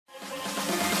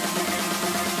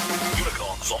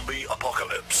zombie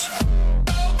apocalypse.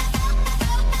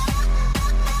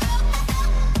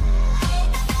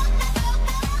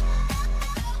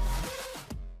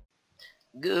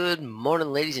 Good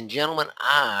morning, ladies and gentlemen.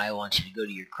 I want you to go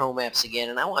to your Chrome apps again,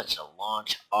 and I want you to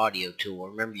launch Audio Tool.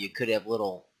 Remember, you could have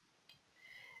little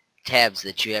tabs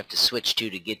that you have to switch to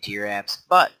get to your apps,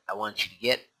 but I want you to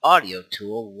get Audio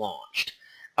Tool launched.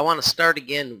 I want to start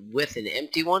again with an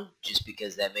empty one, just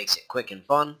because that makes it quick and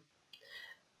fun.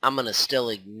 I'm going to still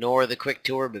ignore the quick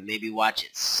tour, but maybe watch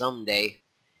it someday.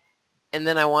 And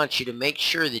then I want you to make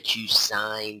sure that you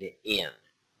signed in.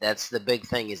 That's the big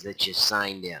thing, is that you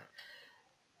signed in.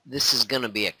 This is going to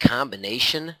be a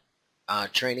combination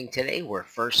training today, where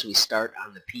first we start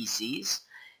on the PCs.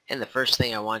 And the first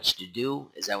thing I want you to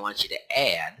do is I want you to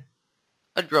add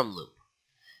a drum loop.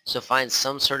 So find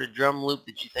some sort of drum loop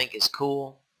that you think is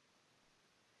cool.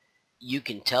 You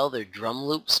can tell they're drum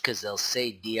loops because they'll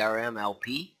say DRM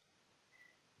LP.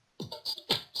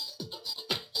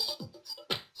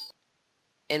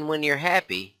 And when you're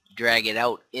happy, drag it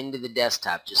out into the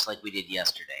desktop just like we did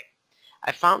yesterday.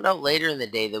 I found out later in the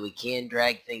day that we can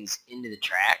drag things into the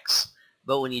tracks,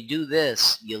 but when you do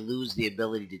this, you lose the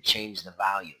ability to change the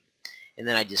volume. And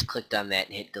then I just clicked on that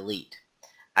and hit delete.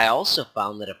 I also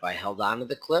found that if I held onto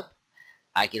the clip,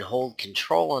 I could hold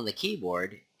Control on the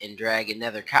keyboard and drag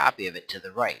another copy of it to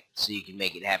the right, so you can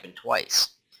make it happen twice.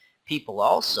 People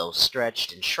also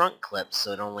stretched and shrunk clips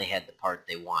so it only had the part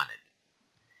they wanted.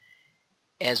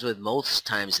 As with most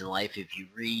times in life, if you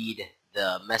read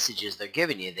the messages they're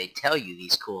giving you, they tell you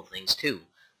these cool things too,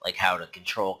 like how to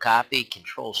Control Copy,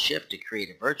 Control Shift to create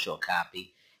a virtual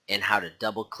copy, and how to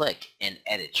double click and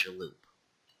edit your loop.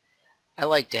 I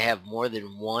like to have more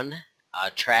than one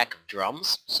track of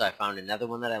drums, so I found another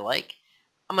one that I like.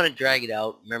 I'm going to drag it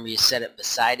out. Remember, you set it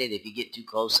beside it. If you get too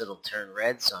close, it'll turn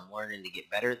red, so I'm learning to get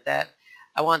better at that.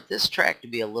 I want this track to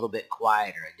be a little bit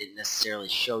quieter. I didn't necessarily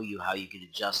show you how you could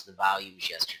adjust the volumes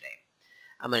yesterday.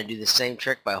 I'm going to do the same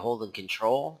trick by holding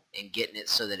Control and getting it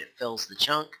so that it fills the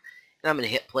chunk. And I'm going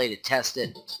to hit play to test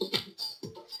it.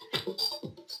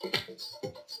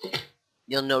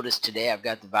 You'll notice today I've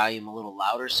got the volume a little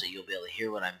louder so you'll be able to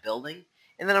hear what I'm building.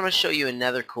 And then I'm going to show you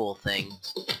another cool thing.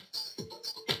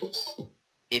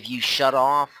 If you shut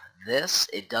off this,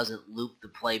 it doesn't loop the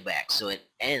playback, so it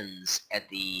ends at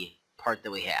the part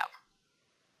that we have.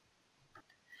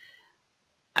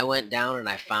 I went down and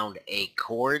I found a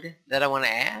chord that I want to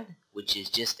add, which is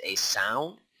just a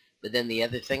sound. But then the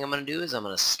other thing I'm going to do is I'm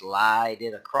going to slide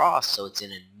it across so it's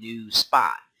in a new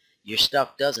spot. Your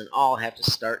stuff doesn't all have to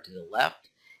start to the left.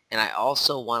 And I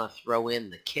also want to throw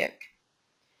in the kick.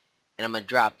 And I'm going to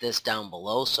drop this down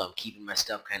below so I'm keeping my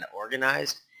stuff kind of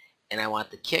organized. And I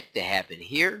want the kick to happen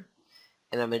here.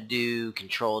 And I'm going to do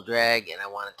Control Drag, and I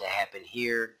want it to happen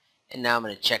here. And now I'm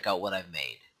going to check out what I've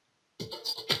made.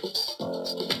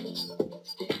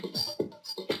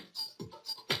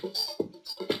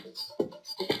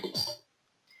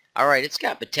 Alright, it's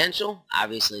got potential.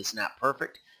 Obviously it's not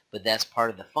perfect, but that's part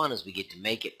of the fun, is we get to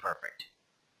make it perfect.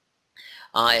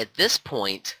 At this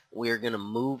point, we're going to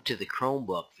move to the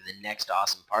Chromebook for the next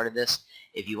awesome part of this.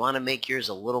 If you want to make yours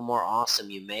a little more awesome,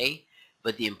 you may,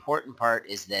 but the important part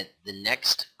is that the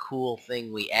next cool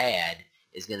thing we add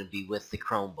is going to be with the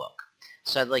Chromebook.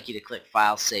 So I'd like you to click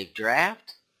File, Save,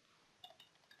 Draft.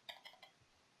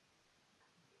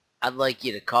 I'd like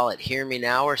you to call it Hear Me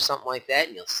Now or something like that,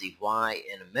 and you'll see why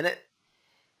in a minute.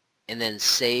 And then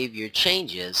save your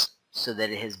changes so that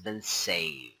it has been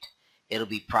saved. It'll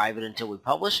be private until we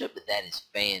publish it, but that is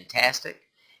fantastic.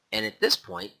 And at this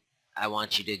point, I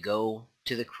want you to go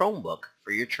to the Chromebook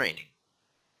for your training.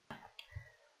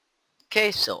 Okay,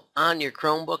 so on your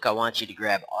Chromebook, I want you to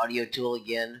grab Audio Tool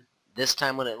again. This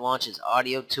time when it launches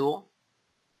Audio Tool,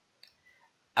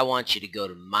 I want you to go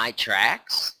to My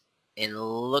Tracks, and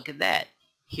look at that.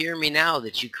 Hear Me Now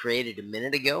that you created a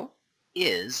minute ago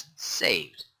is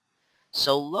saved.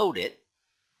 So load it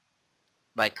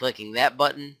by clicking that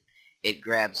button. It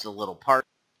grabs the little part.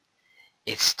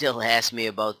 It still asks me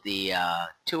about the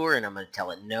tour, and I'm going to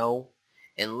tell it no.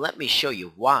 And let me show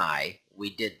you why we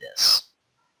did this.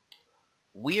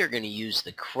 We are going to use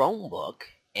the Chromebook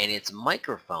and its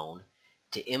microphone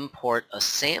to import a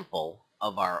sample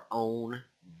of our own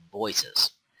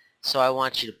voices. So I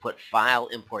want you to put File,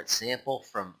 Import Sample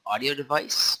from Audio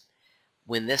Device.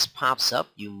 When this pops up,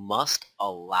 you must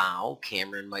allow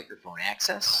camera and microphone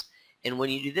access. And when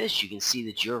you do this, you can see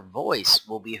that your voice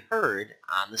will be heard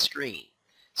on the screen.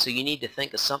 So you need to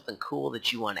think of something cool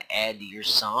that you want to add to your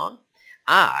song.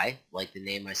 I, like the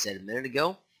name I said a minute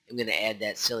ago, am going to add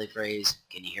that silly phrase,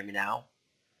 "Can you hear me now?"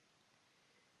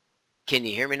 Can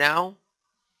you hear me now?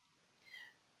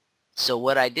 So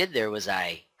what I did there was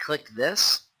I clicked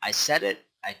this, I set it,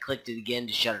 I clicked it again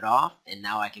to shut it off, and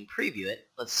now I can preview it.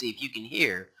 Let's see if you can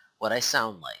hear what I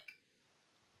sound like.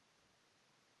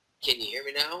 Can you hear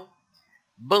me now?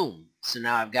 Boom. So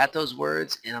now I've got those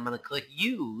words, and I'm going to click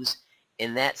use,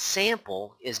 and that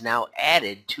sample is now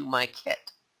added to my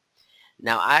kit.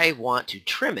 Now I want to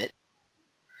trim it,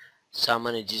 so I'm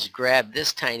going to just grab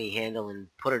this tiny handle and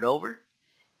put it over,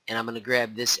 and I'm going to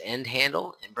grab this end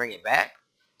handle and bring it back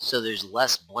so there's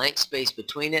less blank space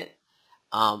between it.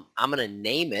 I'm going to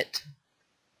name it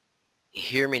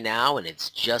Hear Me Now, and it's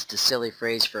just a silly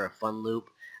phrase for a fun loop.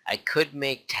 I could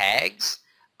make tags.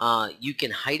 You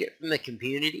can hide it from the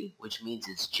community, which means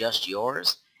it's just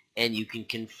yours, and you can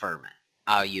confirm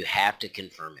it. You have to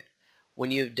confirm it.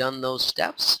 When you've done those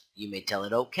steps, you may tell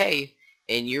it OK,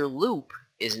 and your loop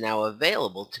is now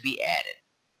available to be added.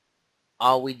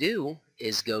 All we do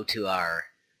is go to our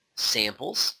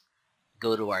samples,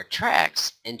 go to our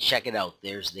tracks, and check it out.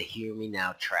 There's the Hear Me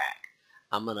Now track.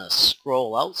 I'm going to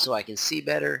scroll out so I can see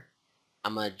better.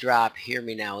 I'm going to drop Hear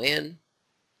Me Now in,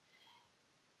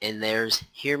 and there's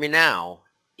Hear Me Now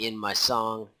in my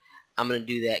song. I'm going to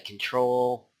do that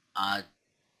control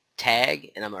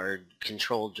tag, and I'm going to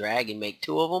control drag and make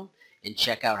two of them, and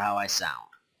check out how I sound.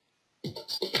 Can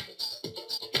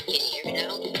you hear me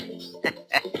now?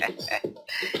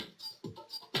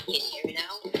 Can you hear me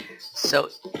now? So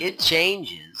it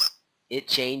changes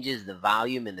the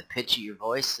volume and the pitch of your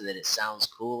voice so that it sounds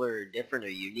cooler or different or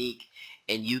unique,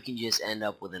 and you can just end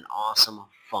up with an awesome,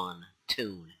 fun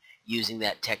tune using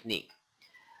that technique.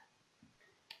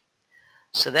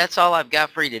 So that's all I've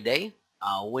got for you today.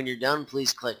 When you're done,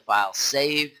 please click File,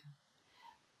 Save.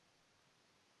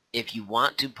 If you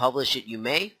want to publish it, you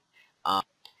may.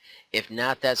 If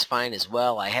not, that's fine as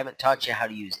well. I haven't taught you how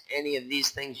to use any of these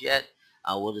things yet.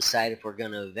 We'll decide if we're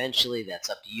going to eventually. That's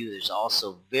up to you. There's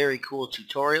also very cool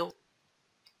tutorials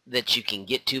that you can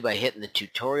get to by hitting the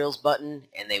tutorials button,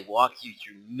 and they walk you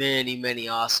through many, many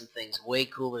awesome things, way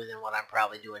cooler than what I'm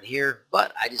probably doing here,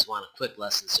 but I just want a quick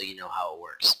lesson so you know how it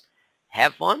works.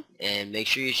 Have fun, and make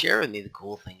sure you share with me the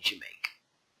cool things you make.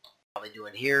 Probably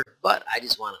doing here, but I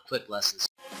just want a quick lesson.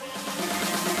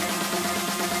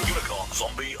 Unicorn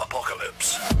Zombie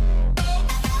Apocalypse.